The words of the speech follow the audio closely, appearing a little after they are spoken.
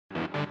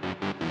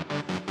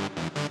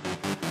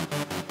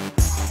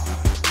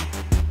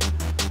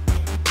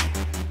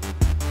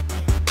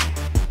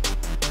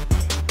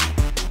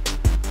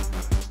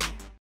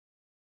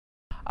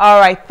All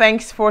right,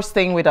 thanks for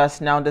staying with us.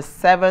 Now, the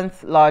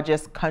seventh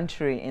largest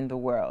country in the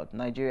world,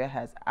 Nigeria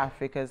has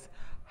Africa's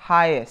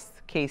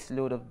highest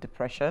caseload of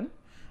depression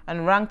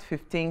and ranked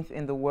 15th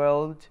in the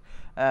world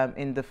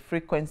in the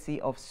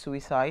frequency of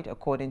suicide,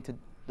 according to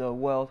the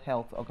World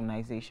Health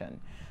Organization.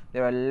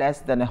 There are less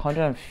than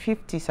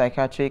 150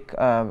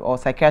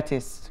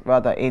 psychiatrists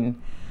rather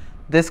in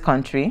this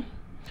country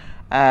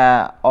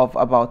of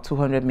about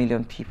 200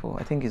 million people.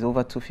 I think it's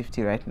over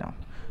 250 right now.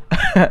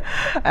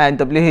 And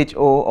WHO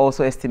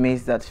also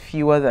estimates that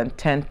fewer than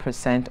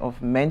 10% of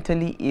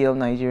mentally ill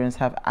Nigerians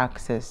have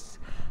access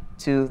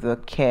to the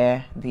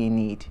care they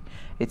need.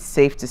 It's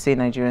safe to say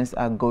Nigerians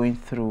are going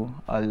through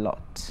a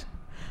lot.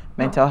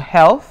 Mental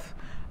health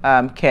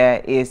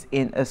care is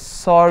in a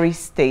sorry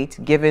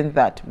state, given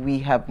that we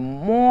have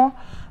more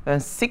than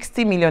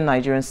 60 million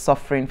Nigerians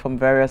suffering from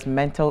various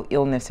mental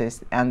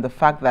illnesses, and the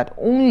fact that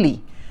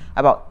only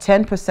about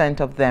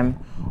 10% of them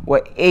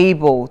were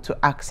able to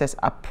access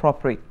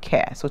appropriate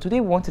care. So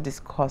today we want to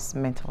discuss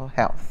mental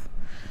health,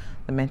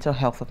 the mental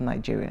health of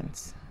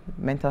Nigerians,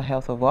 mental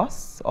health of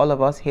us, all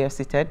of us here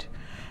seated,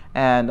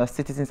 and our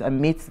citizens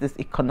amidst this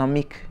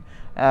economic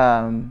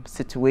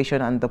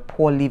situation and the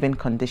poor living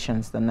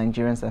conditions that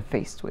Nigerians are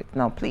faced with.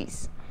 Now,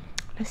 please,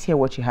 let's hear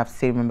what you have to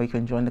say. Remember, you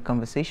can join the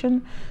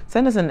conversation.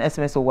 Send us an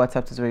SMS or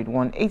WhatsApp to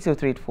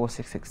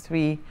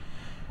 081-803-4663.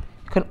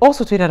 You can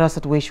also tweet at us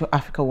at Wayshow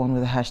Africa1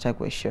 with the hashtag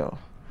Wayshow.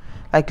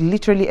 Like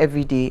literally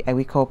every day I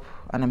wake up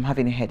and I'm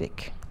having a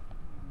headache.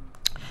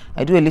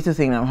 I do a little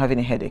thing and I'm having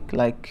a headache.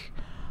 Like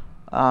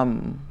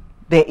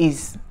there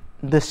is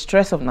the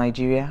stress of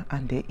Nigeria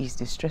and there is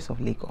the stress of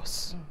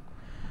Lagos.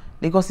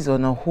 Lagos is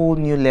on a whole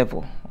new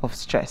level of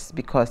stress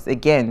because,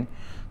 again,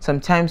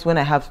 sometimes when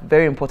I have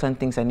very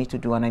important things I need to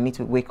do and I need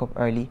to wake up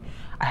early,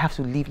 I have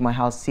to leave my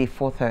house, say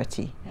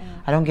 4:30.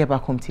 I don't get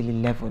back home till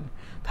 11.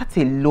 That's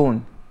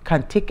alone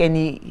can take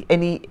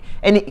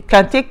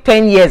can take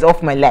 10 years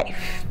off my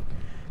life.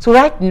 So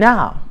right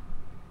now,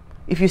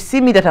 if you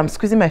see me that I'm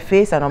squeezing my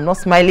face and I'm not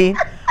smiling,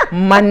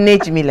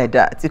 manage me like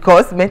that,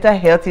 because mental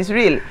health is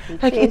real.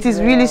 It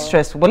is really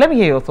stressful. But let me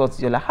hear your thoughts,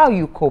 Yola. How are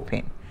you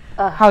coping?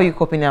 How are you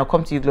coping? I'll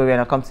come to you, Gloria, and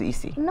I'll come to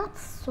Isi. Not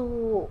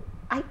so.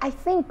 I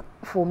think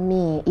for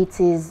me it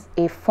is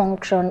a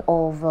function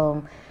of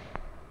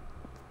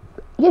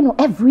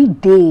every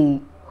day,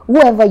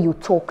 whoever you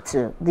talk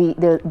to,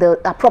 the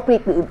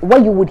appropriate,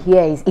 what you would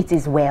hear is it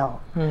is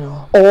well,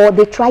 or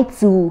they try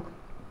to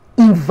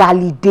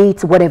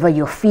invalidate whatever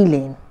you're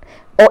feeling,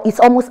 or it's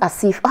almost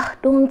as if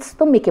don't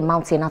make a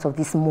mountain out of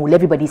this mole,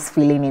 everybody's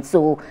feeling it,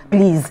 so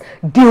please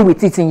deal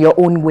with it in your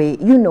own way,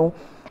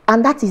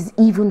 and that is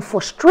even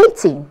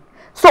frustrating.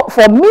 So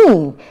for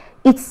me,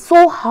 it's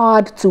so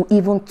hard to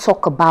even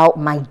talk about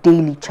my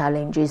daily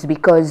challenges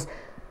because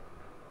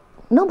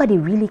nobody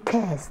really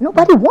cares.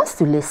 Nobody wants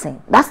to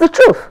listen. That's the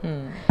truth.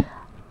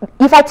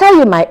 If I tell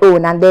you my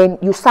own and then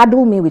you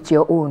saddle me with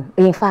your own,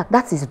 in fact,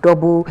 that is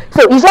double.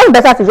 So it's just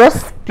better to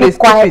just keep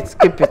quiet.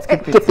 Keep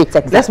it.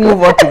 Exactly. Let's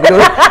move on to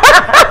Gloria.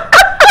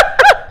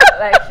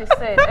 Like she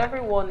said,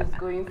 everyone is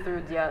going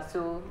through there,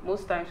 so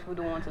most times people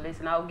don't want to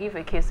listen. I'll give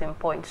a case in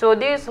point. So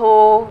this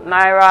whole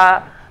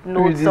Naira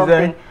note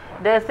something,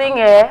 the thing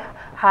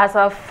has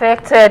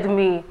affected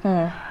me.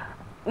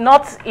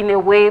 Not in a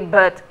way,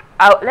 but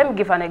let me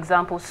give an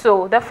example.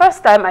 So the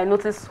first time I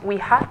noticed we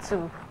had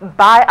to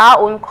buy our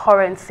own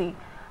currency,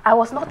 I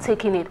was not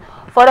taking it.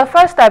 For the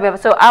first time ever,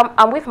 so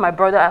I'm with my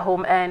brother at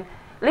home, and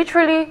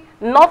literally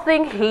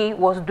nothing he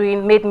was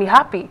doing made me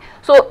happy.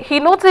 So he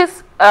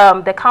noticed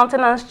the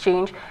countenance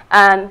change,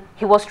 and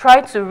he was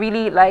trying to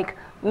really like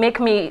make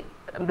me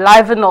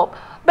liven up,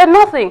 but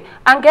nothing.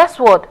 And guess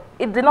what?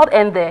 It did not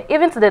end there.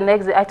 Even to the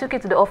next day, I took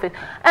it to the office,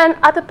 and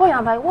at the point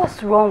I'm like,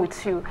 what's wrong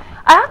with you?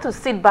 I had to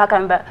sit back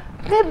and be like,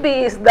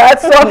 maybe is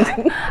that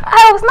something?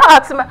 I was not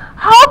asking,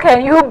 how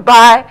can you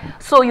buy?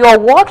 So you're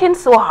working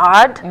so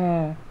hard.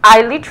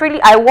 I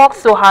work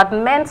so hard,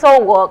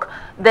 mental work,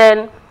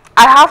 then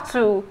I have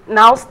to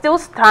now still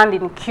stand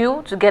in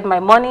queue to get my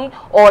money,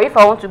 or if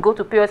I want to go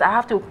to POS, I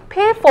have to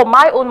pay for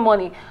my own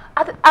money.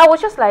 I was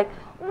just like,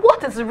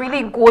 what is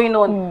really going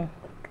on?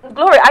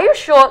 Gloria, are you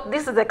sure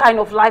this is the kind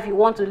of life you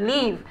want to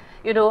live?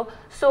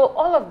 So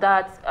all of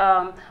that,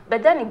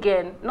 but then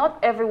again, not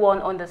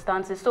everyone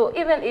understands it. So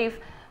even if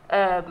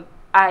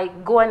I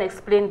go and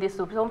explain this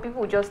to some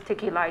people, just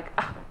take it like,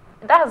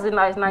 that's in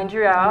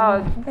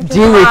Nigeria.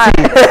 Deal with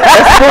it.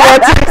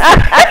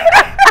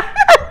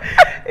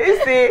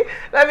 You see,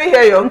 let me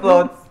hear your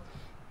thoughts.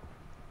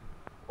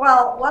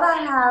 Well, what I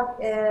have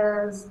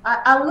is,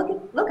 I'll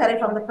look at it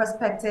from the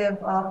perspective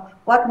of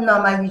what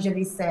Norma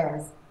usually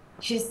says.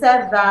 She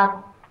said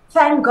that,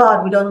 thank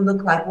God we don't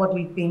look like what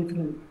we've been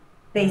through,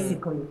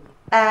 basically.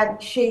 And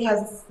she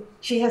has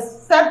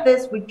said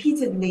this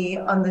repeatedly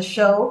on the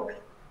show.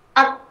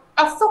 At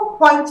some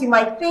point, you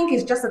might think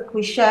it's just a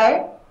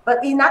cliche,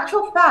 but in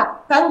actual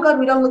fact, thank God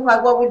we don't look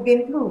like what we've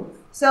been through.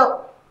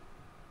 So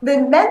the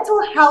mental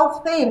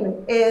health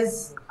thing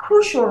is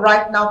crucial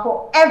right now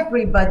for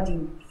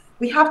everybody.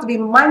 We have to be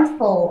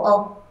mindful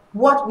of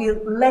what we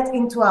let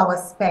into our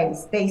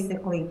space,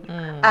 basically.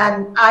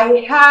 And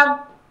I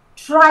have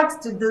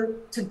tried to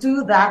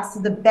do that to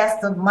the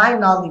best of my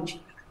knowledge.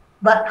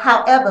 But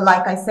however,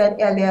 like I said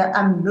earlier,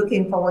 I'm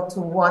looking forward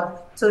to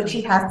what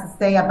Tochi has to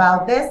say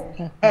about this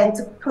and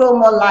to throw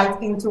more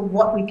light into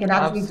what we can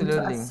actually do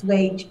to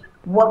assuage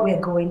what we're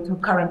going through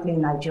currently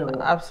in Nigeria.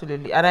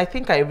 Absolutely. And I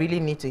think I really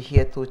need to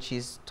hear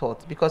Tochi's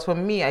thoughts, because for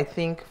me, I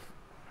think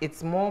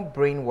it's more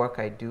brain work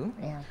I do.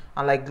 Yeah.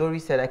 And like Glory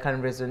said, I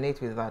can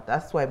resonate with that.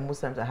 That's why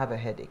most times I have a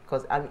headache,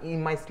 because I'm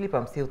in my sleep,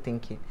 I'm still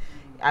thinking.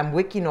 I'm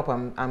waking up,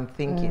 I'm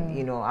thinking,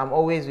 you know, I'm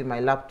always with my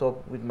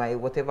laptop, with my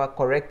whatever,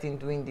 correcting,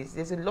 doing this.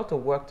 There's a lot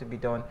of work to be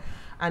done.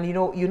 And, you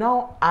know, you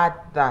now add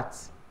that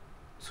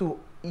to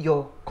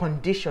your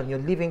condition, your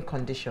living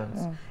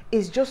conditions.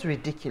 It's just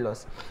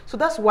ridiculous. So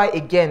that's why,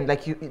 again,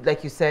 like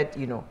you said,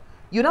 you know,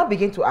 you now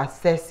begin to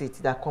assess it,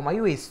 that, are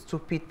you a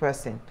stupid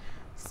person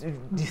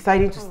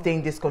deciding to stay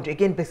in this country?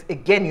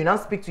 Again, you now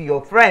speak to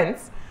your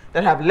friends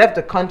that have left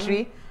the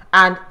country,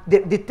 and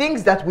the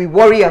things that we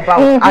worry about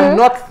are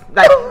not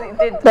like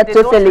they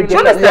totally do you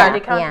understand?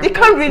 They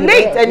can't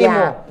relate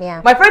anymore.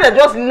 My friend that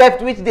just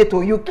left which day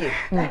to UK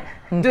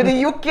to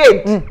the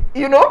UK,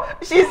 you know,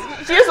 she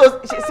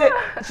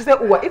said,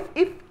 oh,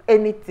 if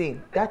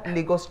anything, that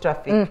Lagos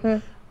traffic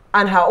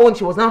and her own,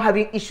 she was now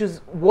having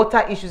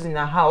water issues in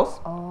her house.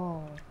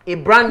 A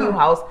brand new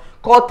house,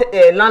 called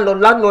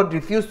landlord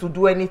refused to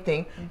do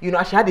anything. You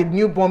know, she had a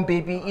newborn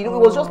baby. You know,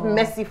 it was just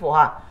messy for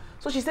her.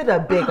 So she said, I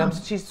beg,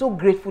 she's so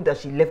grateful that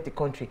she left the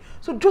country.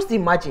 So just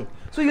imagine.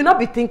 So you'll not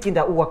be thinking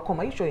that, oh,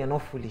 come, are you sure you're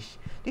not foolish?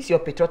 This is your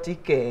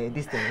patriotic,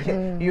 this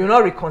thing. You will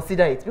not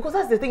reconsider it. Because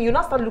that's the thing. You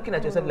now start looking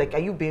at yourself like,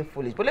 are you being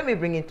foolish? But let me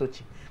bring in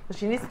Tochi, because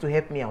she needs to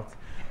help me out.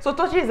 So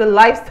Tochi is a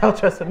lifestyle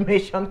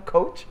transformation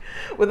coach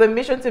with a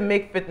mission to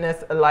make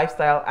fitness a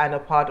lifestyle and a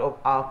part of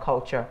our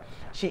culture.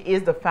 She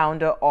is the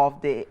founder of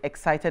the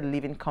Excited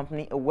Living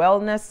Company, a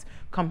wellness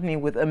company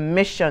with a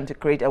mission to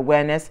create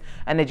awareness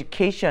and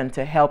education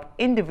to help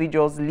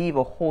individuals live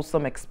a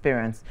wholesome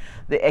experience.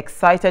 The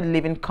Excited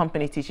Living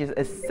Company teaches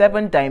a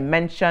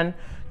 7-dimension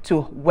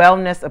to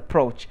wellness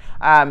approach.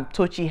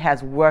 Tochi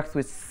has worked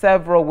with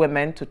several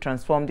women to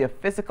transform their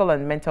physical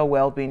and mental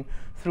well-being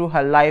through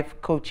her life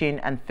coaching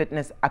and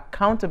fitness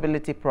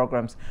accountability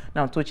programs.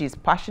 Now, Tochi is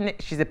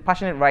passionate. She's a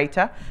passionate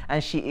writer,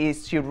 and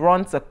she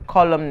runs a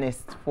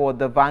columnist for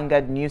the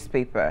Vanguard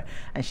newspaper,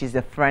 and she's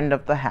a friend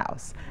of the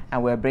house.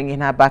 And we're bringing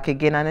her back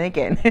again and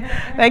again.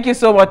 Thank you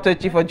so much,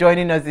 Tochi, for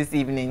joining us this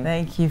evening.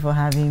 Thank you for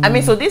having me. I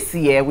mean, so this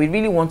year we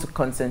really want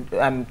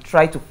to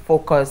try to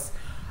focus.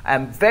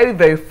 Very,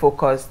 very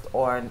focused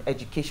on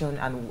education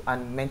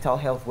and mental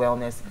health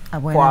wellness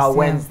for our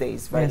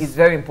Wednesdays, right? Yes. It's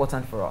very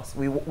important for us.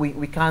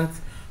 We can't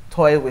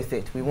toil with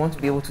it. We want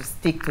to be able to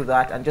stick to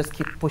that and just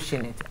keep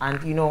pushing it.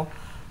 And, you know,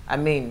 I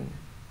mean,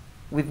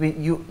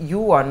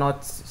 you are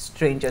not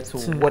stranger to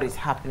what is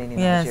happening in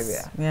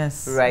Nigeria.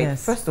 Yes. Right?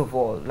 Yes. First of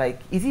all, like,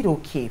 is it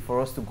okay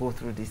for us to go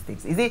through these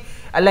things? Is it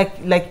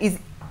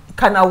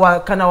can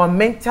our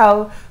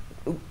mental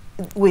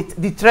with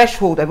the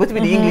threshold, I'm going to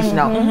be the English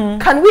now,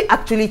 can we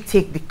actually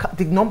take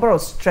the number of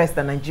stress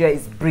that Nigeria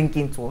is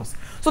bringing to us,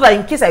 so that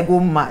in case I go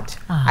mad,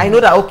 I know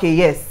that, okay,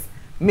 yes,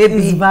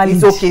 maybe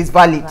it's okay, it's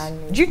valid.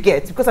 Do you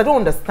get? Because I don't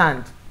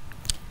understand.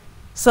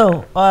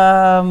 So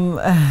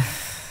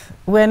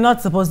we're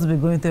not supposed to be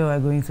going through what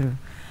we're going through,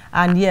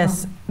 and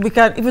yes, we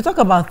can. If we talk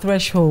about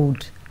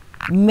threshold,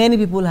 many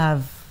people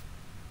have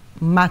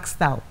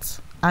maxed out.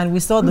 And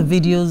we saw the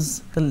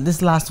videos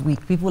this last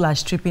week. People are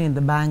stripping in the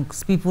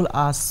banks. People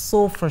are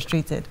so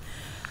frustrated.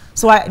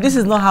 So this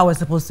is not how we're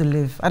supposed to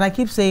live. And I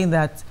keep saying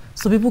that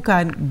so people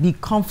can be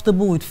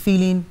comfortable with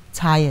feeling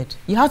tired.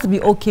 You have to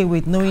be okay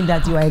with knowing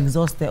that you are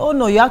exhausted. Oh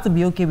no, you have to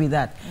be okay with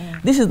that.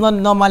 This is not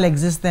normal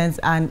existence,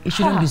 and it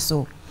shouldn't be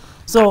so.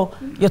 So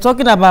you're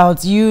talking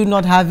about you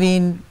not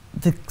having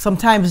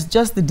sometimes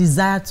just the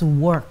desire to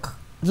work.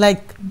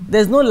 Like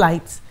there's no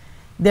light.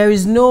 There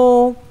is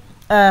no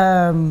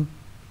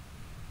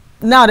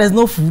now there's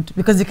no food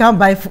because you can't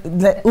buy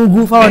like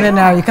ugu for 100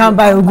 naira. You can't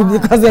buy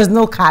ugu because there's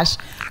no cash.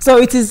 So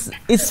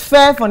it's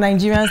fair for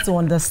Nigerians to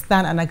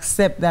understand and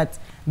accept that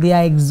they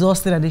are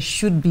exhausted and they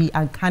should be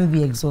and can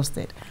be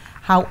exhausted.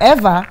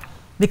 However,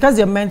 because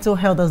your mental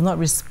health does not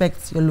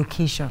respect your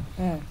location.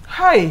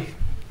 Hi,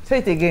 say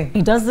it again.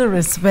 It doesn't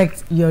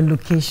respect your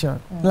location.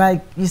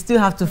 Like you still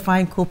have to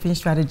find coping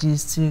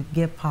strategies to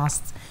get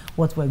past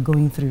what we're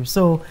going through.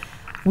 So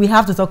we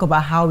have to talk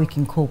about how we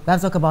can cope.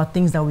 Let's talk about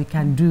things that we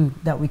can do,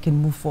 that we can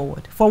move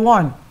forward. For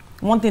one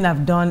thing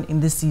I've done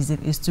in this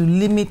season is to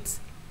limit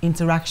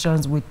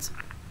interactions with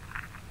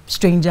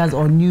strangers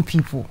or new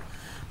people.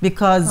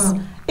 Because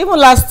even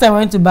last time I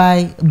went to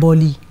buy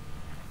boli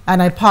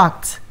and I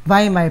parked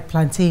buying my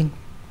plantain.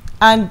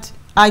 And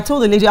I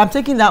told the lady, I'm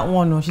taking that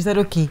one. She said,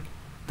 okay.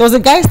 There was a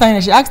guy standing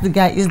there. She asked the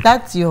guy, is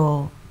that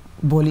your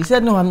boli? He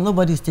said, no,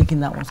 nobody's taking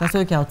that one. So I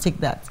said, okay, I'll take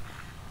that.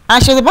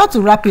 And she was about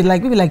to wrap it,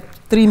 like maybe like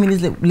 3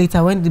 minutes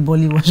later when the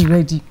boli was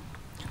ready.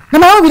 No,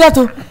 I won't be that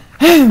too.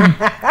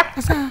 I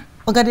said,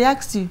 okay, they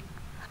asked you.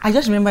 I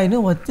just remember, you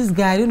know what, this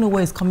guy, I don't know where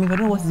he's coming from, I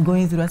don't know what he's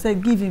going through. I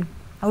said, give him,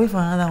 I'll wait for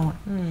another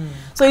one.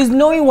 So it's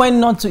knowing when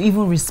not to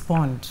even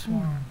respond.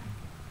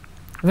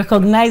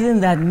 Recognizing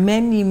that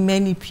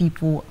many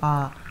people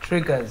are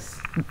triggers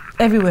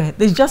everywhere.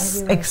 They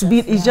just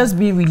it's just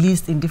being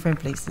released in different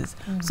places.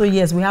 So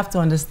yes, we have to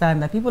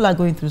understand that people are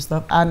going through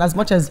stuff, and as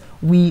much as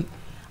we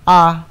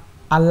are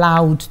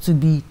allowed to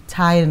be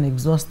tired and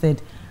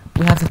exhausted,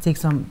 we have to take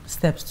some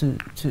steps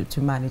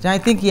to manage. And I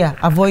think, yeah,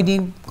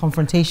 avoiding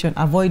confrontation,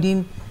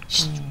 avoiding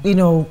you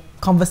know,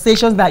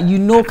 conversations that you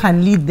know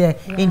can lead there.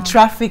 In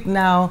traffic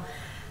now,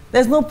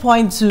 there's no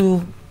point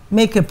to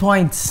make a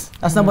point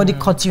that somebody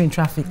caught you in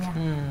traffic.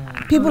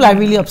 People are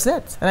really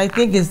upset, and I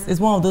think it's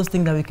one of those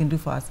things that we can do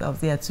for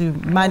ourselves, to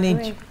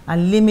manage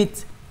and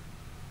limit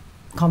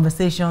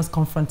conversations,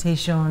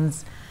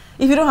 confrontations.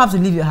 If you don't have to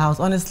leave your house,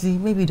 honestly,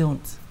 maybe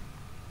don't.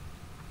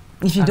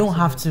 If you don't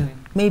have to,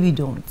 maybe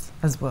don't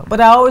as well.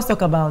 But I always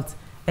talk about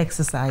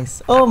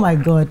exercise. Oh my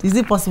God, is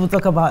it possible to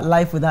talk about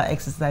life without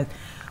exercise?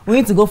 We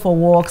need to go for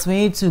walks, we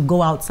need to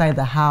go outside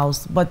the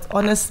house, but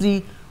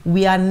honestly,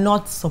 we are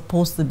not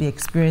supposed to be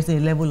experiencing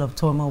the level of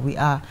turmoil we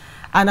are.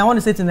 And I want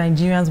to say to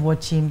Nigerians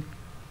watching,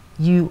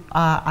 you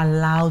are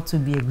allowed to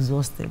be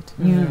exhausted.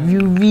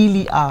 You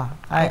really are.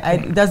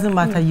 It doesn't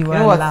matter, you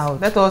are allowed.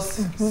 Let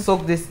us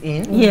soak this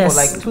in for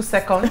like 2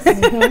 seconds.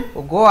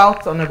 We'll go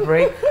out on a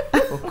break.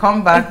 We'll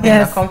come back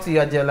and I'll come to you,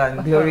 Adiola,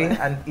 and Glory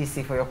and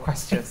Isi for your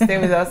questions. Stay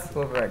with us.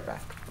 We'll be right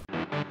back.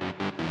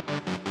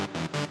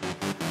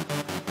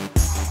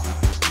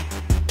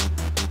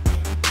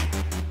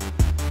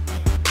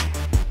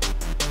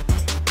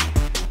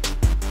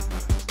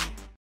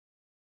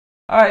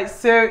 All right,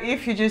 so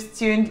if you just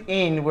tuned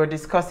in, we're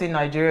discussing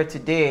Nigeria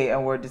today,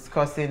 and we're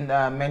discussing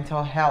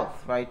mental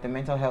health, right? The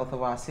mental health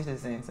of our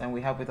citizens, and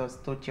we have with us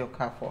Tochi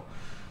Okafor.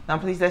 Now,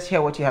 please, let's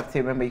hear what you have to say.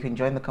 Remember, you can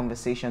join the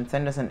conversation.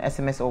 Send us an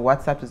SMS or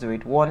WhatsApp to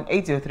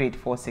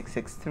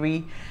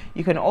 081-803-4663.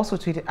 You can also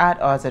tweet at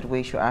us at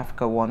Wayshow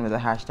Africa 1 with the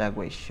hashtag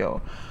Wayshow.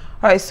 All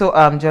right, so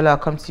Jola, I'll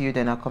come to you,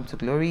 then I'll come to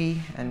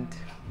Glory. And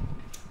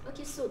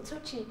okay, so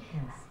Tochi,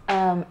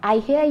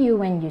 I hear you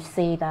when you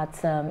say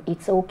that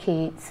it's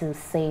okay to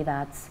say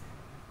that,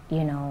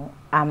 you know,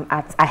 I'm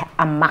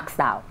maxed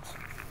out.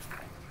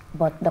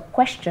 But the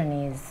question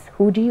is,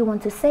 who do you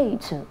want to say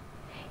it to?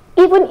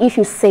 Even if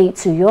you say it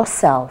to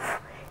yourself,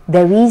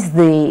 there is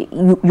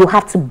you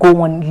have to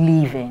go on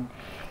living.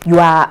 You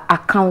are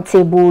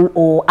accountable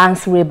or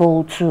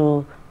answerable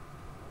to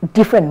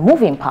different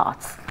moving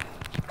parts.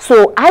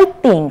 So I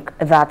think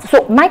that,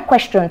 so my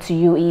question to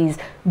you is,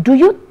 do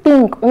you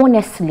think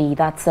honestly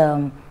that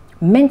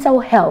mental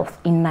health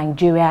in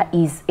Nigeria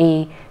is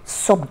a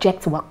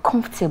subject we're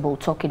comfortable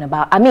talking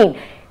about? I mean,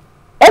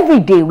 every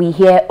day we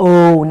hear,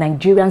 oh,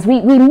 Nigerians,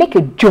 we make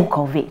a joke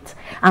of it.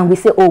 And we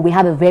say, oh, we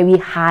have a very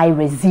high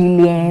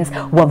resilience,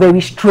 we're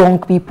very strong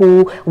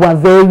people, we're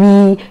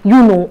very,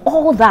 you know,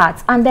 all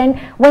that. And then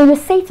when you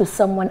say to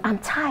someone, I'm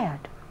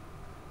tired,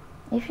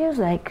 it feels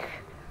like,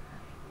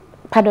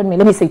 pardon me,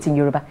 let me say it in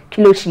Yoruba,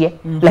 Kiloshie.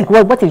 Like,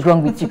 what is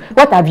wrong with you?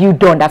 What have you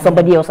done that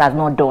somebody else has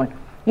not done?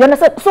 You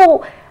understand?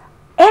 So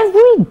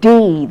every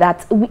day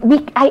that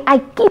I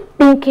keep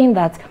thinking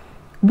that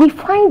we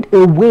find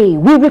a way,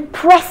 we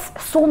repress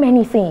so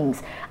many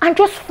things and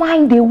just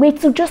find a way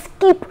to just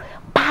keep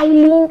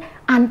piling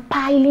and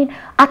piling.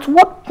 At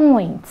what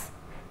point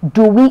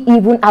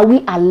are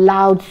we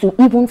allowed to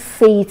even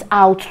say it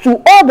out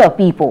to other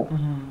people,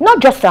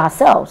 not just to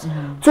ourselves,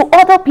 to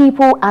other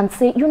people, and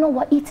say, you know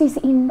what, it is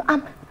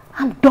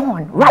I'm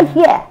done right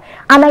here,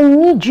 and I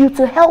need you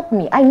to help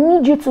me. I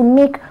need you to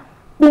make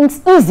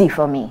things easy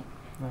for me.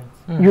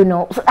 You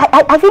know, so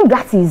I think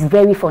that is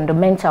very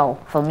fundamental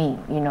for me,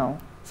 you know.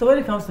 So when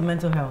it comes to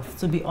mental health,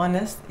 to be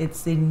honest,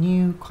 it's a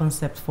new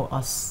concept for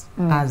us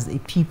as a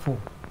people.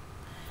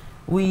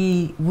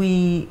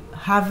 We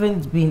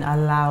haven't been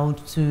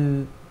allowed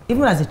to,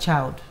 even as a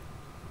child,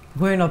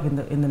 growing up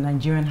in the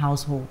Nigerian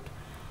household,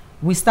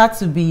 we start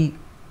to be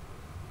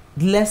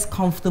less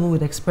comfortable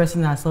with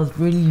expressing ourselves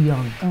really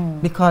young,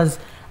 because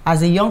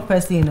as a young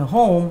person in a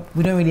home,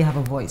 we don't really have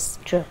a voice.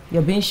 True.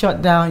 You're being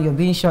shut down,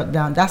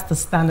 that's the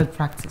standard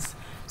practice.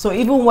 So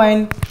even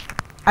when,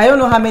 I don't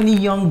know how many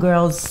young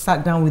girls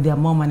sat down with their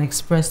mom and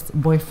expressed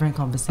boyfriend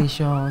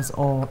conversations,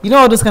 or, you know,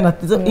 all those kind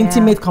of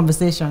intimate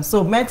conversations.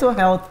 So mental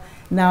health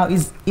now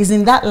is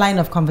in that line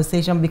of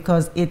conversation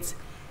because it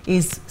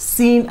is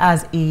seen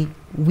as a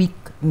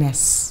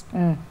weakness,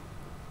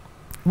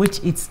 which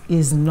it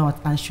is not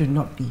and should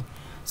not be.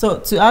 So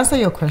to answer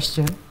your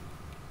question,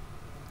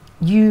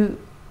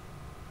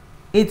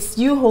 it's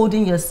you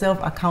holding yourself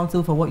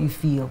accountable for what you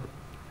feel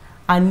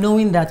and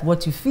knowing that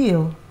what you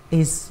feel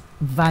is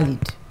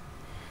valid.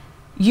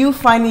 You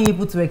finding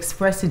able to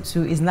express it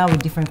to is now a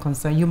different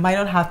concern. You might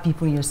not have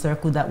people in your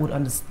circle that would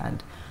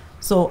understand.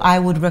 So I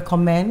would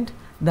recommend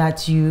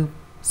that you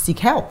seek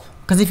help.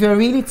 Because if you're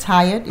really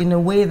tired in a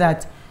way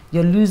that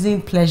you're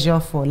losing pleasure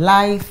for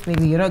life,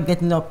 maybe you're not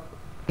getting up,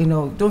 you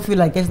know, don't feel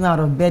like getting out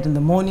of bed in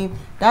the morning,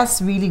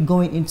 that's really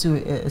going into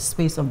a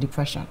space of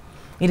depression.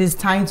 It is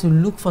time to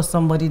look for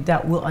somebody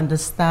that will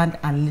understand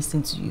and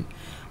listen to you.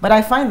 But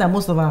I find that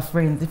most of our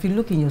friends, if you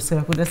look in your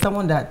circle, there's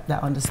someone that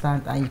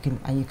understands and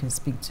you can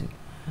speak to.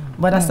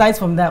 But aside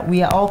from that,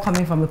 we are all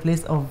coming from a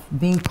place of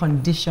being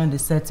conditioned a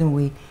certain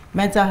way.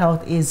 Mental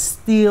health is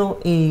still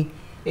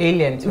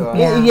alien to us.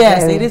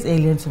 Yes, it is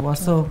alien to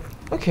us. So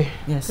okay,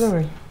 yes.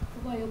 Sorry.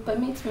 Well, you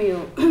permit me.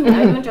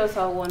 I don't just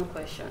have one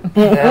question.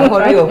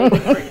 Hurry up.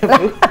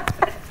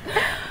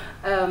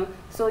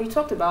 So you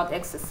talked about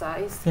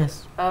exercise.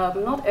 Yes.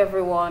 Not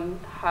everyone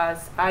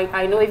has.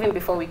 I know even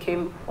before we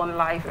came on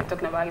live, we're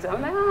talking about exercise.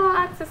 I'm like,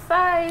 oh,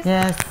 exercise.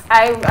 Yes.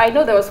 I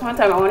know there was one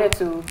time I wanted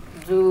to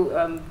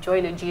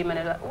join a gym, and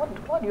I'm like,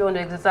 what do you want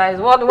to exercise?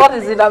 What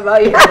is it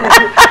about you?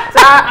 So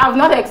I've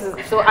not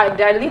exercised. So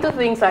there are little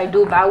things I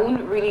do, but I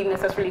wouldn't really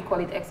necessarily call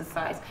it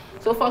exercise.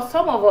 So for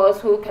some of us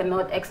who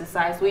cannot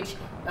exercise, which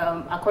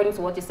according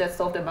to what you said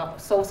solves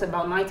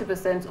about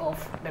 90%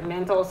 of the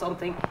mental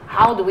something,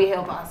 how do we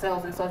help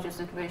ourselves in such a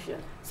situation?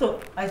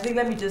 So I think,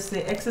 let me just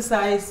say,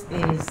 exercise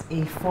is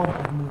a form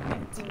of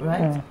movement,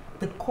 right?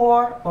 The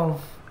core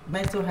of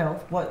mental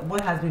health,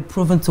 what has been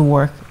proven to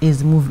work,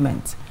 is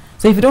movement.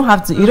 So if you don't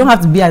have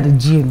to be at the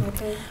gym,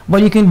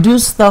 but you can do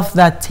stuff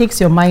that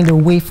takes your mind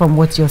away from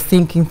what you're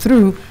thinking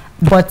through,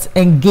 but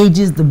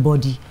engages the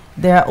body.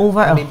 There are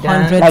over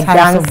 100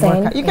 types of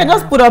workout. You can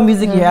just put on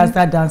music here and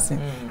start dancing.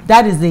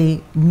 That is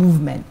a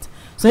movement.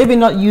 So maybe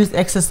not use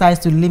exercise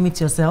to limit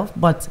yourself,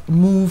 but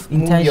move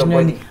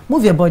intentionally.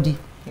 Move your body.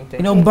 Okay.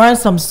 You know, burn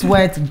some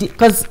sweat,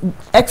 because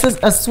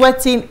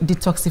sweating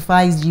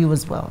detoxifies you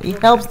as well. It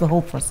helps the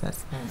whole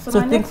process. So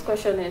my next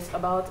question is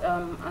about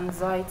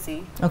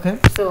anxiety. Okay.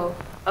 So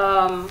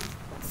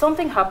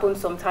something happened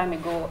some time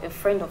ago. A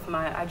friend of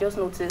mine, I just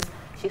noticed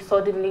she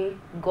suddenly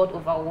got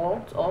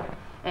overworked up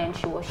and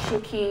she was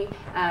shaky,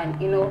 and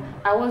you know,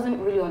 I wasn't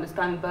really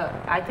understanding, but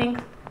I think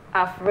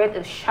I've read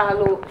a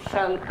shallow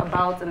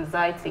about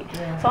anxiety.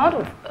 So I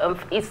want to,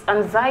 it's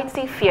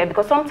anxiety fear,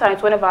 because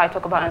sometimes whenever I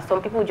talk about it,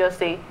 some people just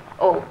say,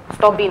 oh,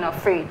 stop being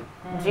afraid.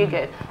 Do you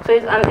get? So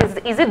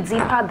is it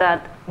deeper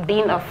than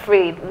being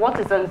afraid? What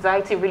is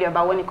anxiety really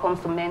about when it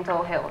comes to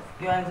mental health?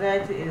 Your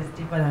anxiety is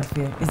deeper than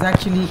fear. It's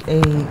actually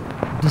a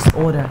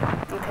disorder.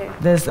 Okay.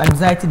 There's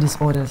anxiety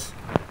disorders,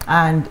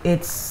 and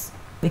it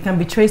can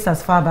be traced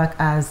as far back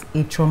as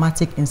a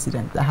traumatic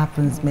incident that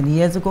happens many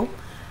years ago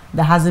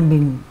that hasn't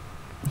been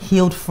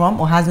healed from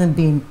or hasn't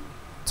been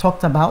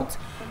talked about.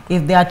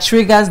 If there are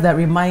triggers that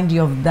remind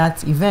you of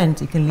that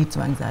event, it can lead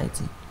to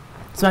anxiety.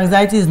 So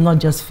anxiety is not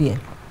just fear.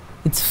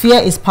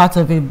 Fear is part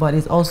of it, but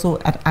it's also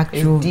an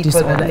actual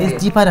disorder.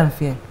 It's deeper than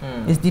fear.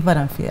 It's deeper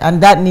than fear,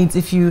 and that needs.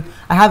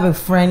 I have a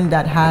friend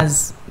that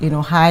has, you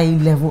know, high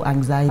level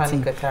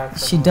anxiety.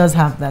 She does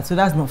have that, so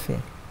that's not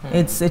fear.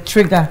 It's a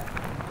trigger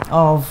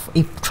of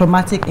a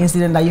traumatic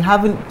incident that you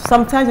haven't.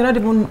 Sometimes you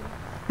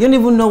don't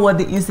even know what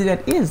the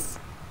incident is,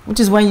 which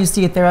is when you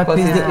see a therapist.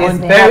 It's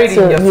buried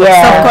in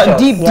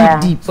your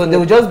deep. So there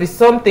would just be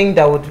something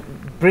that would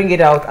bring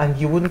it out, and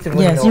you wouldn't even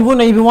know. Yes, you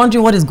wouldn't. You'd be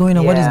wondering what is going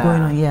on. What is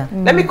going on? Yeah.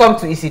 Let me come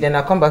to Isi, then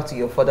I'll come back to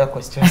your further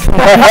questions.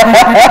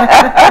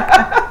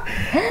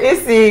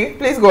 Isi,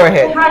 please go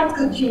ahead. Hi,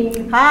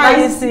 Tochi.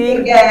 Hi,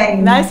 Isi.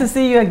 Nice to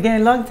see you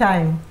again. Long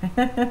time.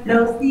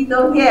 No see,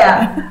 no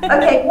hear.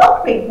 Okay,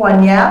 one quick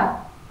one, yeah.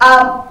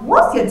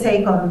 What's your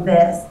take on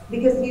this?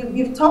 Because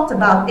you've talked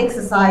about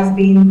exercise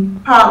being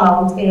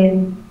paramount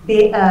in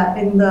being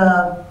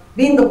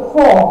the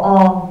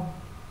core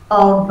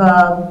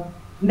of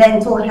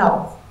mental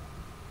health.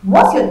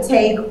 What's your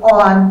take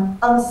on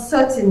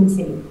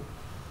uncertainty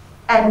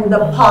and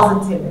the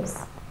positives,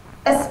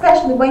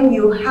 especially when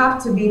you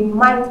have to be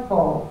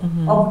mindful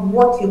of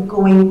what you're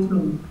going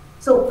through?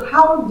 So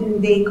how do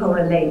they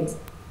correlate?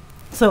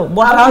 So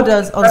how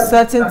does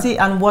uncertainty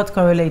and what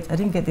correlate? I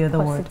didn't get the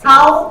other word.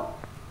 How,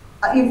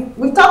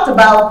 we've talked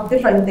about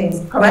different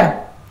things, correct?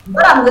 Yeah.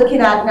 What I'm looking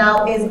at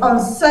now is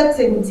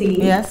uncertainty,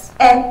 yes,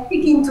 and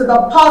speaking to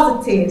the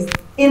positives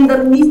in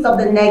the midst of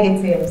the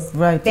negatives,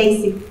 right?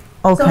 Basically.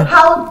 Okay. So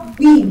how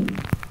do we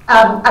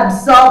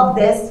absorb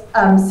this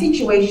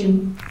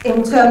situation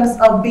in terms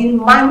of being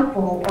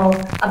mindful of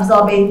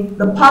absorbing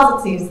the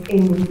positives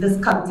in this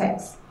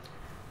context?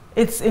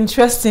 It's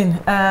interesting.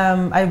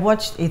 I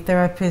watched a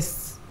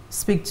therapist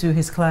speak to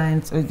his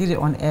clients, or did it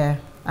on air,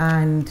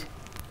 and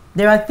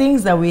there are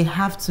things that we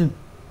have to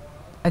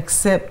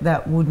accept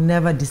that would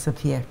never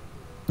disappear.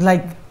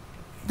 Like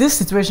this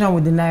situation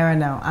with the Naira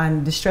now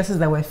and the stresses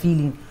that we're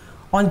feeling,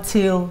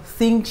 until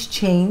things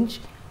change,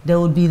 there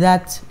will be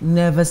that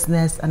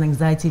nervousness and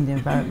anxiety in the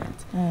environment.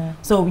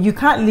 So you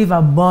can't live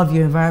above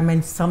your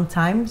environment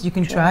sometimes. You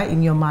can try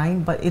in your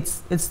mind, but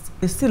it's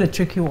still a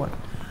tricky one.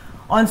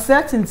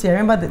 Uncertainty, I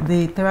remember that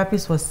the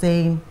therapist was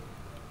saying,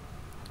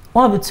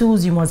 one of the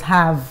tools you must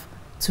have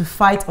to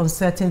fight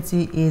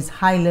uncertainty is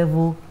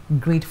high-level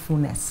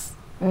gratefulness.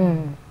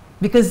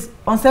 Because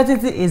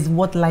uncertainty is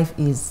what life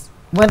is.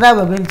 Whether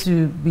we're going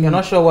to be... You're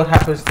not sure what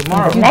happens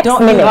tomorrow.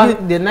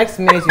 The next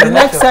minute, the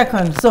next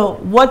second. So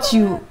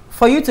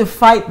for you to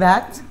fight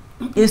that,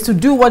 is to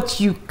do what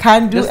you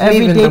can do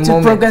every day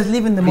to progress,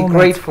 live in the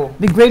moment.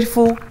 Be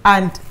grateful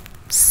and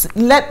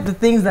let the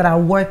things that are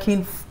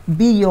working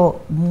be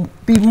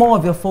more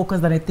of your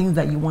focus than the things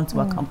that you want to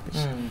accomplish.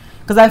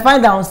 Because I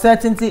find that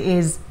uncertainty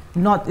is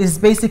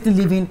basically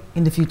living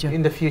in the future.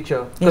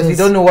 Because you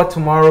don't know what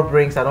tomorrow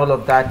brings and all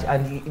of that,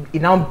 and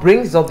it now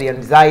brings up the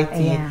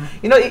anxiety.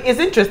 You know, it's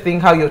interesting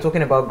how you're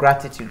talking about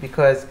gratitude,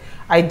 because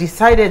I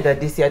decided that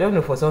this year, I don't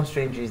know, for some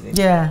strange reason,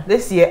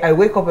 this year I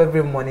wake up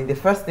every morning, the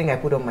first thing I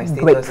put on my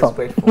status is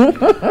grateful.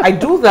 I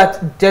do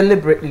that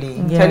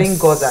deliberately, telling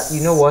God that,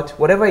 you know what,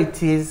 whatever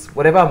it is,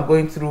 whatever I'm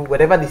going through,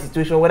 whatever the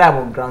situation, whether I'm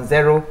on ground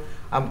zero,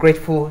 I'm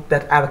grateful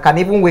that I can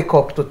even wake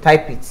up to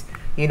type it,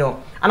 you know.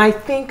 And I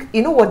think,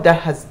 you know what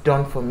that has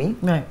done for me?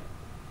 Right.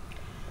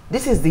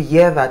 This is the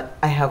year that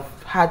I have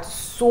had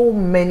so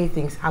many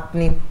things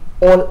happening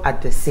all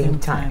at the same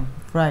time.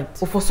 Right.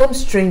 But for some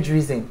strange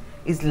reason,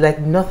 it's like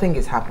nothing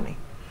is happening.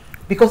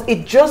 Because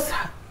it just,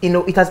 you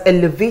know, it has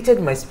elevated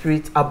my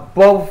spirit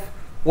above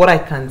what I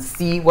can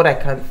see, what I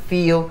can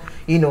feel,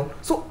 you know.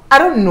 So I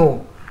don't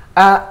know.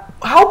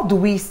 How do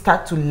we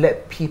start to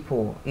let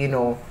people, you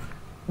know,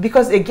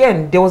 because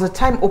again, there was a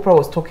time Oprah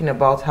was talking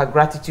about her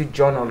gratitude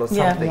journal or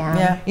something.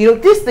 You know,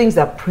 these things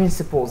are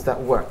principles that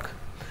work.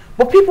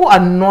 But people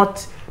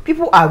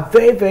are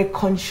very, very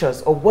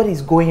conscious of what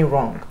is going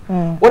wrong,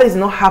 what is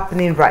not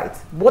happening right,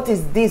 what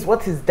is this,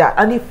 what is that,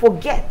 and they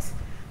forget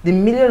the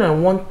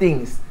 1,000,001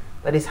 things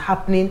that is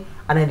happening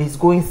and it is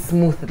going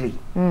smoothly,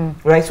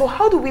 right? So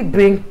how do we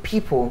bring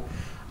people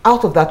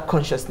out of that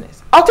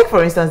consciousness? I'll take,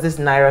 for instance, this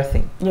Naira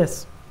thing.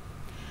 Yes.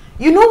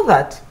 You know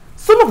that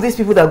some of these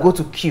people that go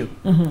to queue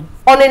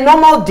on a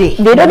normal day,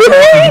 they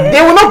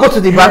will not go to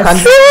the bank and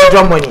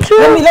withdraw money.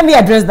 Let me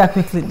address that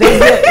quickly.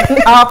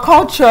 Our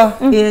culture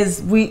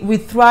is we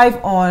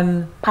thrive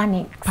on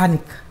panic.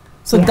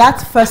 So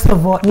that first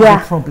of all is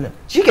a problem.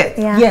 Do you get?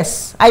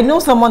 Yes, I know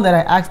someone that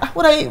I asked,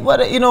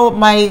 what you know,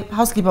 my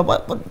housekeeper,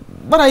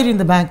 what are you doing in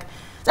the bank?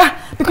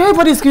 Because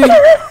everybody's queuing.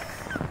 I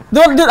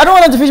don't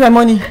want them to finish my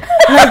money.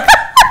 Like,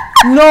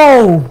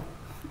 no,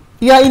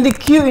 you are in the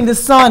queue in the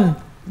sun.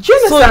 Do you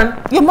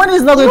understand? So your money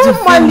is not going to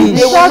finish.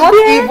 They will not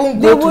even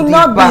go to the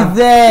bank. Be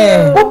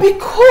there. But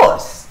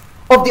because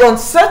of the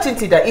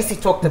uncertainty that Issy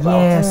talked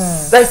about,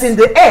 that's in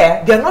the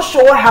air, they're not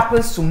sure what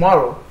happens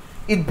tomorrow.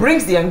 It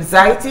brings the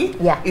anxiety.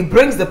 It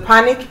brings the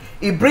panic.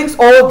 It brings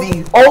all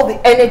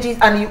the energies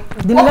and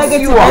the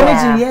negative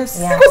energy.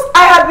 Because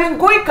I have been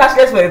going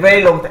cashless for a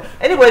very long time.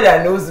 Anybody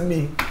that knows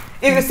me,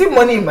 if you see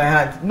money in my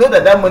hand, know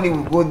that money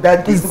will go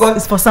that deep, because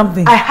it's for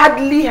something. I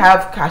hardly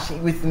have cash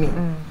with me.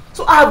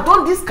 So I have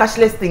done this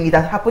cashless thing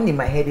that happened in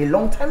my head a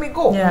long time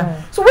ago.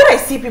 So when I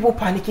see people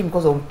panicking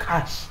because of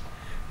cash,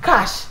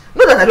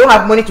 not that I don't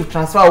have money to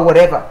transfer or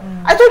whatever.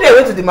 I told you I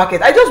went to the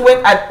market. I just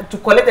went to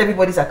collect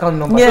everybody's account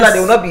number so that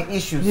there will not be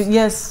issues. And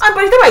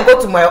by the time I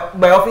got to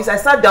my office, I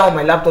sat down on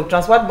my laptop,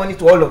 transferred money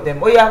to all of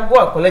them. Oh yeah,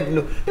 go and collect the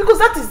loan. Because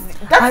that's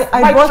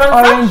I bought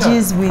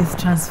oranges with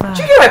transfer.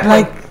 Do you get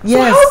my point?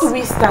 So how do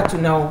we start to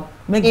now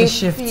make the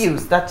shift?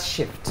 Infuse that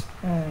shift.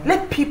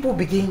 Let people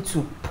begin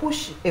to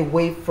push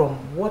away from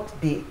what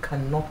they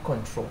cannot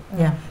control.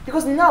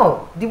 Because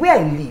now, the way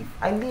I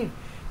live,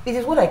 it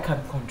is what I can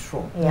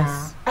control.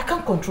 I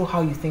can't control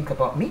how you think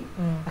about me.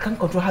 I can't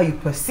control how you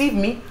perceive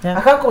me.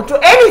 I can't control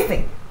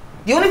anything.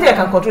 The only thing I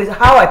can control is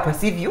how I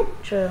perceive you,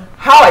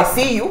 how I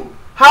see you,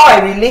 how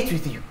I relate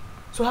with you.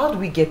 So how do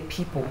we get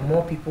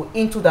more people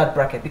into that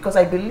bracket? Because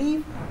I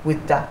believe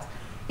with that,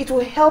 it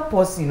will help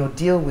us, you know,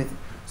 deal with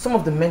some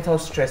of the mental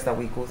stress that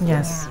we go through.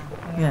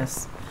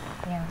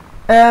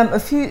 I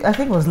think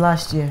it was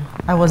last year,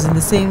 I was in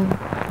the same,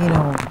 you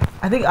know,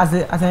 I think as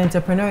an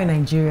entrepreneur in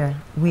Nigeria,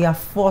 we are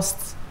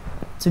forced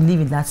to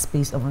live in that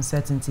space of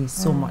uncertainty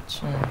so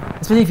much,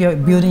 especially if you're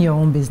building your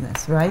own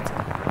business, right?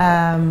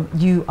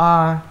 You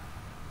are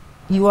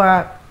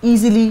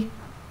easily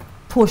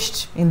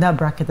pushed in that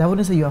bracket. I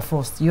wouldn't say you are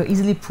forced. You're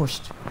easily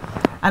pushed.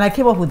 And I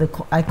came up with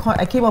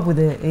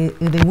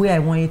the way I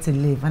wanted to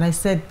live, and I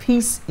said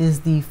peace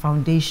is the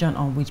foundation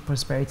on which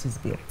prosperity is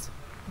built.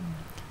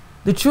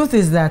 The truth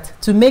is that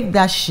to make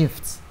that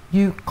shift,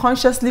 you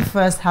consciously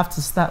first have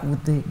to start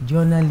with the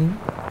journaling.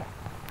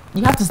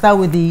 You have to start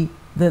with the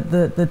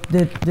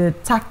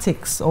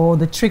tactics or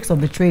the tricks of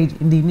the trade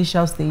in the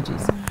initial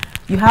stages.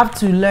 You have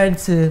to learn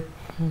to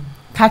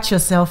catch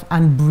yourself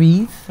and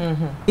breathe.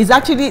 It's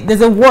actually,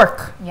 there's a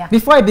work.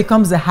 Before it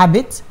becomes a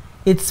habit,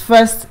 it's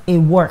first a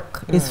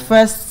work. It's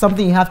first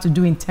something you have to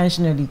do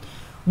intentionally,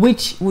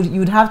 which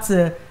you'd have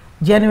to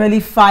generally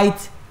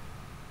fight.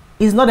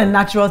 It's not a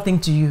natural thing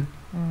to you.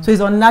 So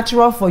it's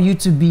unnatural for you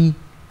to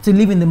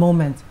live in the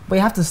moment, but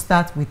you have to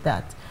start with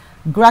that.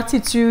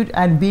 Gratitude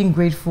and being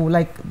grateful,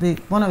 like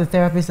one of the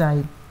therapists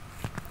I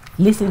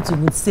listen to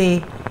would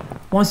say,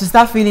 once you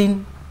start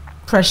feeling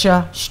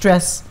pressure,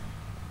 stress,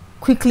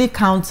 quickly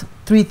count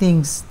 3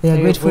 things they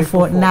are grateful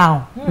for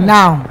now.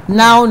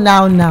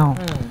 Now.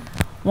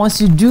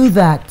 Once you do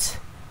that,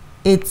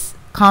 it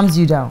calms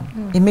you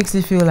down. It makes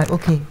you feel like,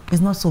 okay,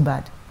 it's not so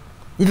bad.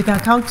 If you can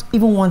count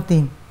even one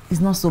thing,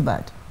 it's not so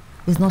bad.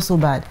 it's not so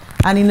bad.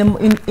 And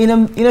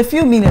in a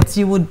few minutes,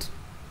 you would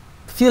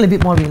feel a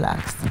bit more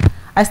relaxed.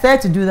 I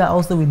started to do that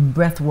also with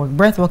breath work.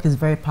 Breath work is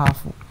very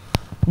powerful.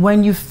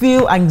 When you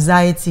feel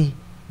anxiety,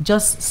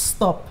 just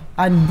stop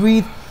and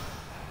breathe.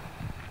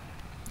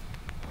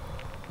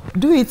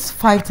 Do it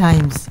 5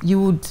 times.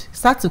 You would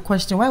start to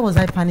question, why was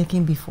I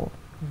panicking before?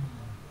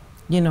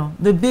 You know,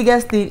 the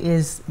biggest thing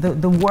is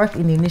the work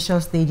in the initial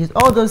stages,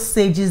 all those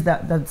stages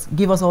that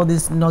give us all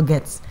these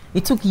nuggets.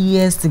 It took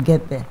years to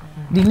get there.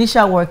 The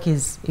initial work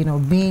is, you know,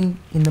 being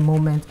in the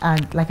moment.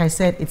 And like I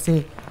said, it's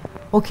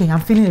okay, I'm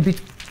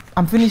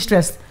feeling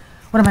stressed.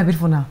 What am I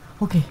grateful now?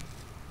 Okay,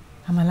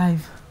 I'm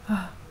alive.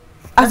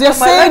 As you're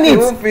saying it,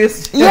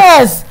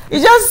 yes, you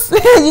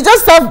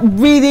just start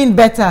breathing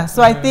better.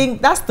 So I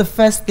think that's the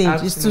first stage.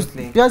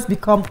 Absolutely. Is to just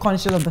become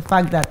conscious of the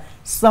fact that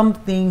some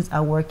things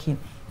are working.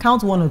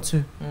 Count 1 or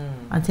 2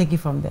 and take it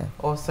from there.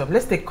 Awesome.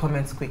 Let's take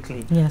comments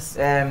quickly. Yes.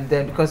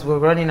 Then because we're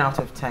running out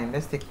of time,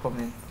 let's take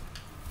comments.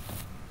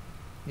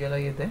 Yola,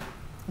 you there?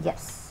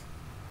 Yes.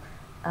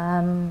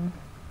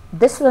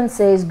 This one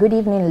says, good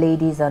evening,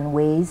 ladies and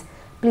ways.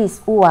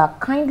 Please, Uwa,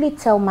 kindly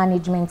tell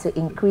management to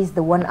increase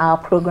the 1-hour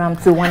program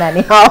to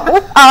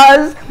 1.5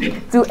 hours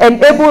to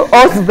enable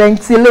us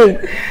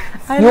ventilate.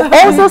 You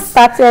also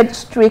started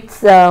street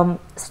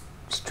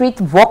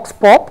vox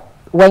pop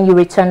when you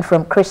returned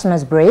from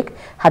Christmas break.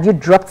 Have you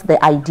dropped the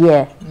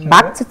idea?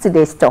 Back to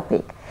today's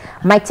topic.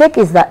 My take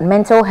is that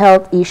mental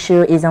health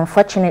issue is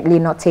unfortunately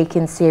not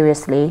taken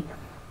seriously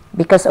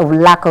because of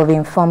lack of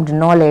informed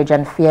knowledge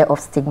and fear of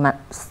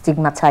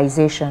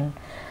stigmatization.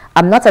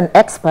 I'm not an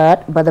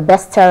expert, but the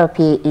best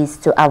therapy is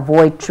to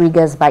avoid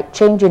triggers by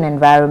changing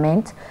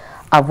environment,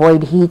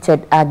 avoid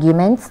heated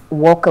arguments,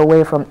 walk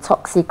away from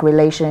toxic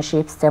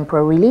relationships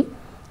temporarily,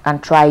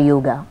 and try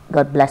yoga.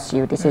 God bless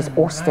you. This is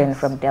Austin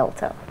from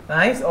Delta.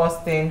 Nice,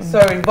 Austin.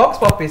 Sorry, Vox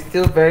Pop is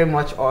still very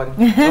much on.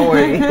 Don't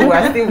worry, we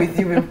are still with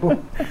you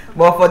people.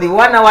 But for the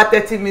 1 hour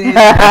 30 minutes,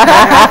 even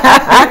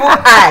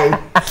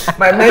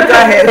my mental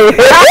health.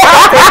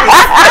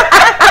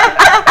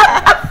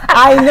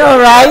 I know,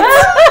 right?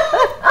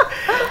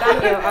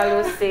 Daniel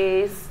Alo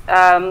says,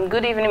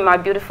 good evening, my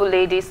beautiful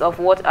ladies of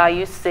What Are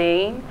You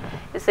Saying?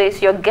 It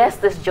says, your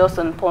guest is just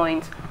on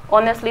point.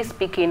 Honestly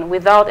speaking,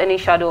 without any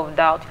shadow of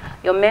doubt,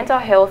 your mental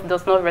health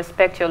does not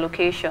respect your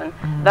location.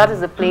 That is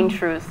the plain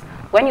truth.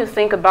 When you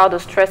think about the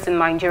stress in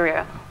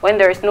Nigeria, when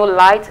there is no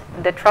light,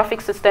 the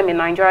traffic system in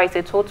Nigeria is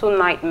a total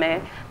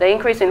nightmare, the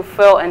increase in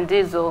fuel and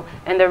diesel,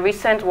 and the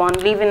recent one,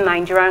 leaving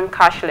Nigerian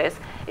cashless,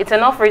 it's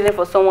enough reason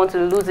for someone to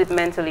lose it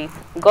mentally.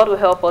 God will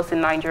help us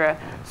in Nigeria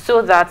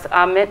so that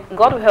our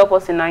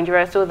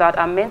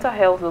mental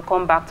health will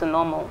come back to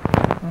normal.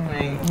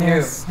 Thank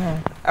you.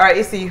 All right,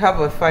 Issy, you have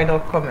a final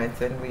comment,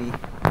 and we.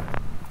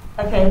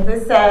 Okay,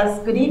 this says,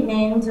 good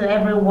evening to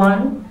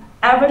everyone.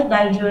 Average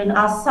Nigerians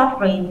are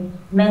suffering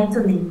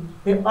mentally.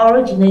 The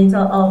originator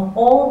of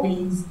all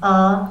these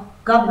are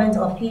government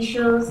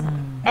officials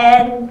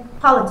and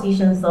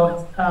politicians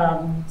of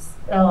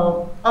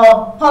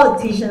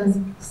politicians'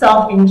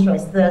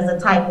 self-interest. There's a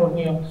typo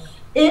here.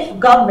 If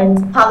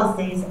government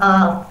policies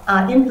are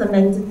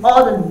implemented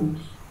orderly,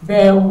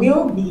 there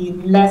will be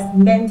less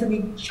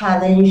mentally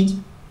challenged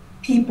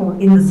people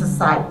in the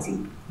society.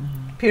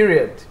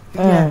 Period.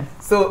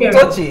 So,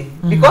 Tochi,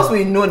 because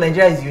we know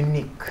Nigeria is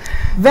unique.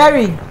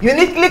 Very.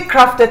 Uniquely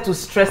crafted to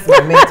stress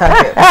my mental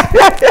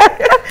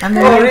health. And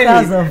really?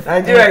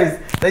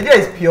 Nigeria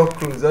is pure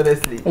cruise,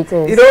 honestly. It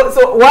is. You know,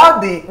 so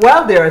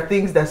while there are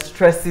things that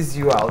stresses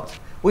you out,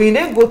 when you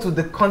then go to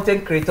the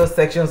content creator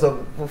sections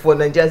for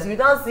Nigerians, you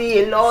don't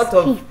see a lot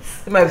of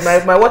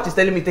my watch is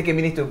telling me take a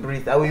minute to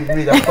breathe. I will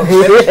breathe.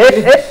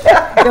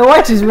 The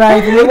watch is right.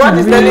 The watch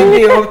is telling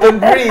me to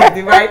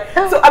breathe, right?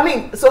 So I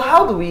mean, so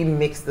how do we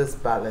mix this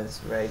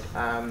balance, right?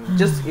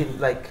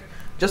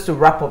 Just to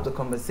wrap up the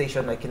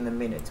conversation, like in a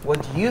minute,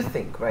 what do you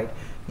think, right?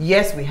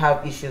 Yes, we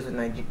have issues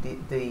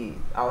with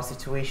our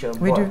situation,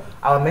 but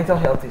our mental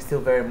health is still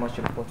very much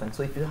important.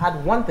 So if you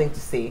had one thing to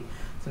say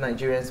to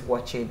Nigerians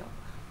watching,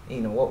 you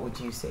know, what would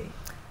you say?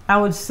 I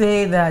would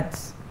say that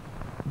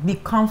be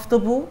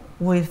comfortable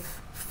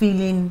with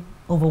feeling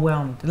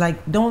overwhelmed.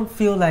 Like, don't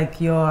feel like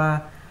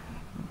you're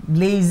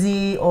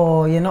lazy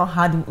or you're not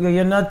hard.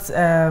 You're not.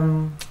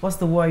 What's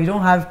the word? You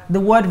don't have the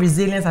word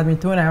resilience has been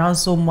thrown around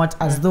so much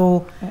as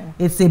though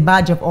it's a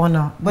badge of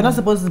honor. But not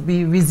supposed to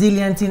be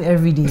resilient in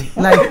every day.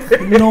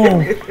 Like,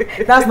 no,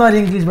 that's not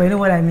English, but you know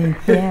what I mean.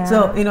 Yeah.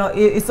 So you know,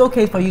 it's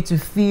okay for you to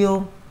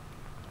feel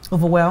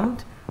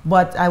overwhelmed.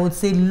 But I would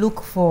say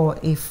look for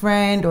a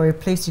friend or a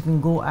place you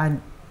can go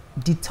and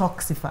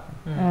detoxify.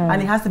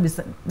 And it has to be,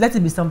 let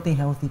it be something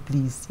healthy,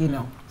 please, you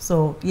know.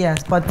 So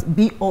yes, but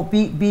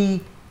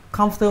be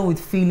comfortable with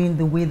feeling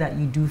the way that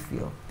you do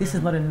feel. This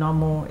is not a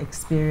normal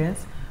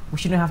experience. We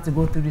shouldn't have to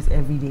go through this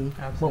every day.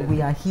 Absolutely. But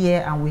we are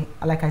here, and we,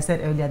 like I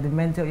said earlier,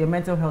 your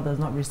mental health does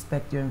not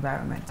respect your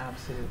environment.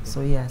 Absolutely.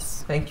 So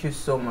yes. Thank you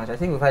so much. I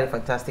think we've had a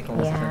fantastic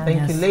conversation.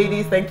 Thank you,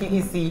 ladies. Thank you,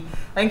 Issy.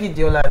 Thank you,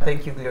 Diola.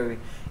 Thank you, Glory.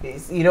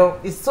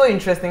 it's so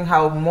interesting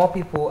how more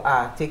people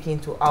are taking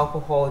to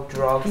alcohol,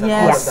 drugs, and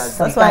all of Yes, that.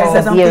 that's why I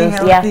said something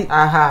healthy.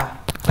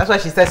 That's why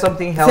she said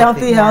something healthy.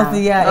 Something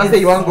healthy, yeah. Don't say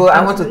you want to go,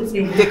 I want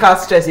to take out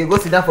stress, you go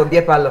sit down for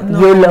beer parlor.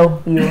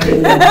 YOLO.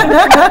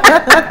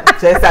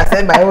 Just I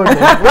said my own.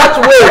 Watch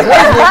ways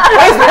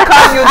will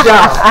calm you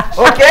down.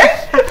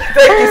 Okay?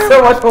 Thank you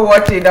so much for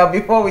watching. Now,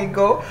 before we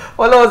go,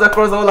 follow us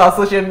across all our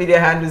social media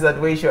handles at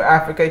Way Show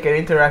Africa. You can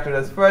interact with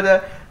us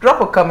further.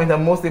 Drop a comment,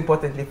 and most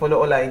importantly, follow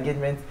all our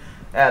engagements.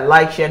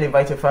 Like, share, and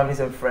invite your families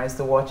and friends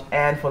to watch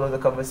and follow the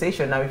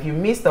conversation. Now, if you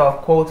missed our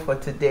quote for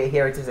today,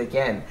 here it is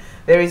again.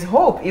 There is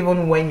hope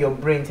even when your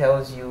brain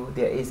tells you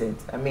there isn't.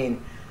 I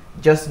mean,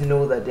 just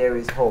know that there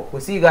is hope.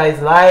 We'll see you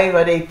guys live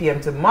at 8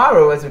 p.m.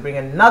 tomorrow as we bring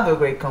another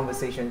great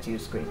conversation to your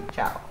screen.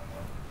 Ciao.